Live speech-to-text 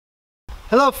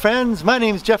Hello friends, my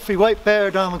name is Jeffrey White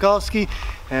Bear Domagalski,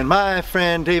 and my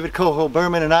friend David Coho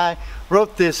Berman and I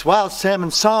wrote this wild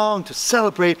salmon song to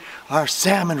celebrate our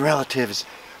salmon relatives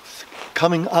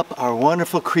coming up our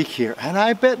wonderful creek here. And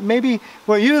I bet maybe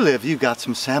where you live you've got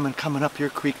some salmon coming up your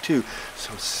creek too.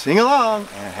 So sing along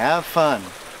and have fun.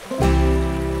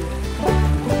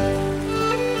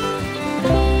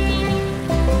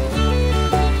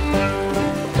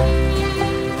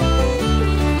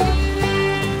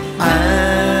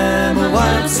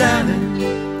 Salmon,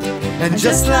 and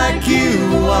just like you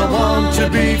I want to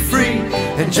be free,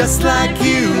 and just like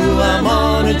you I'm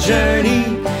on a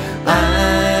journey.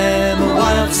 I'm a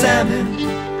wild salmon,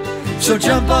 so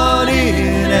jump on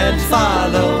in and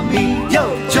follow me.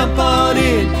 Yo, jump on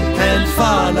in and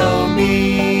follow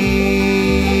me.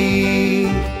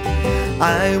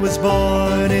 I was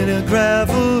born in a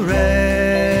gravel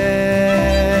red,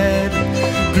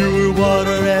 pure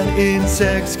water and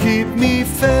insects keep me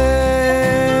fed.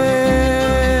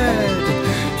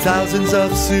 Thousands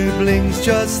of siblings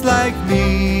just like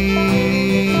me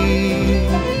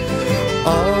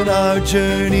on our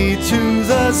journey to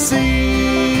the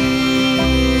sea.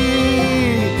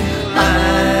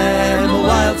 I'm a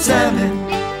wild salmon,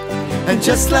 and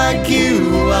just like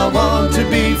you I want to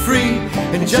be free,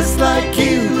 and just like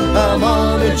you I'm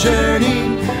on a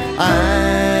journey.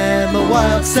 I'm a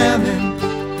wild salmon,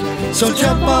 so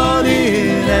jump on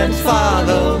in and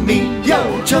follow me.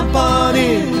 Yo, jump on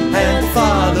in and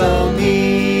follow me.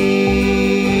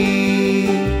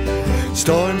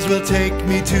 Storms will take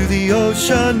me to the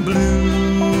ocean blue.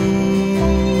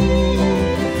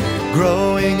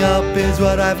 Growing up is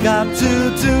what I've got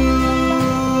to do.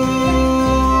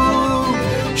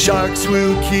 Sharks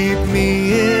will keep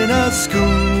me in a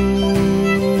school.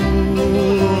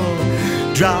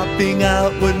 Dropping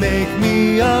out would make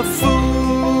me a fool.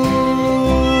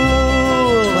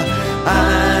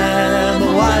 I'm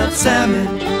a wild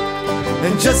salmon,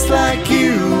 and just like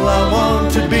you I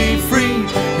want to be free,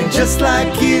 and just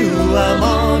like you I'm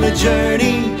on a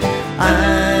journey.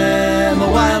 I'm a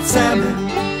wild salmon,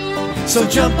 so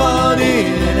jump on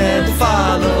in and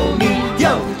follow me.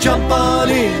 Yo, jump on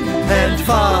in and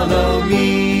follow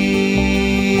me.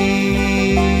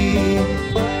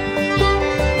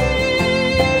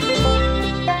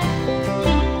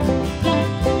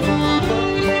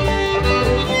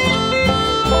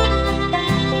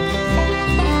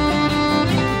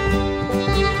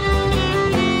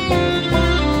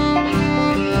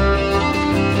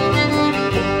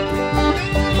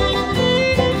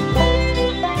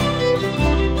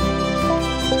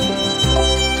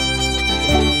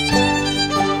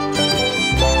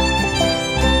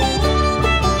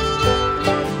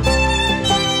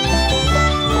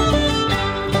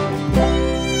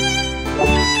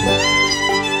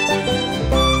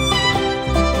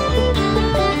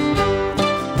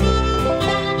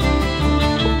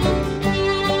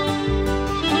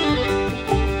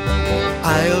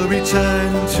 I'll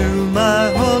return to my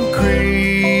home creek.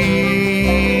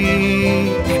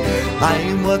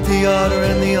 I'm what the otter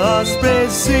and the osprey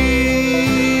seek.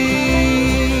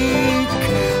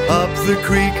 Up the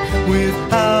creek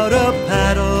without a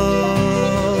paddle,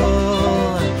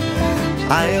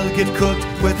 I'll get cooked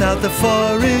without the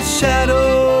forest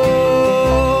shadow.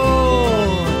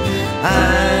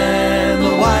 I'm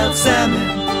a wild salmon,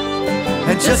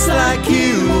 and just like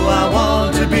you I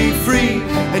want to be free,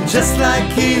 and just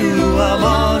like you I'm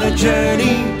on a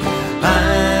journey.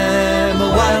 I'm a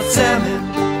wild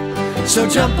salmon, so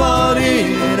jump on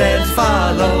in and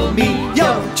follow me.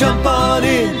 Yo, jump on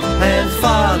in and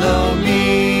follow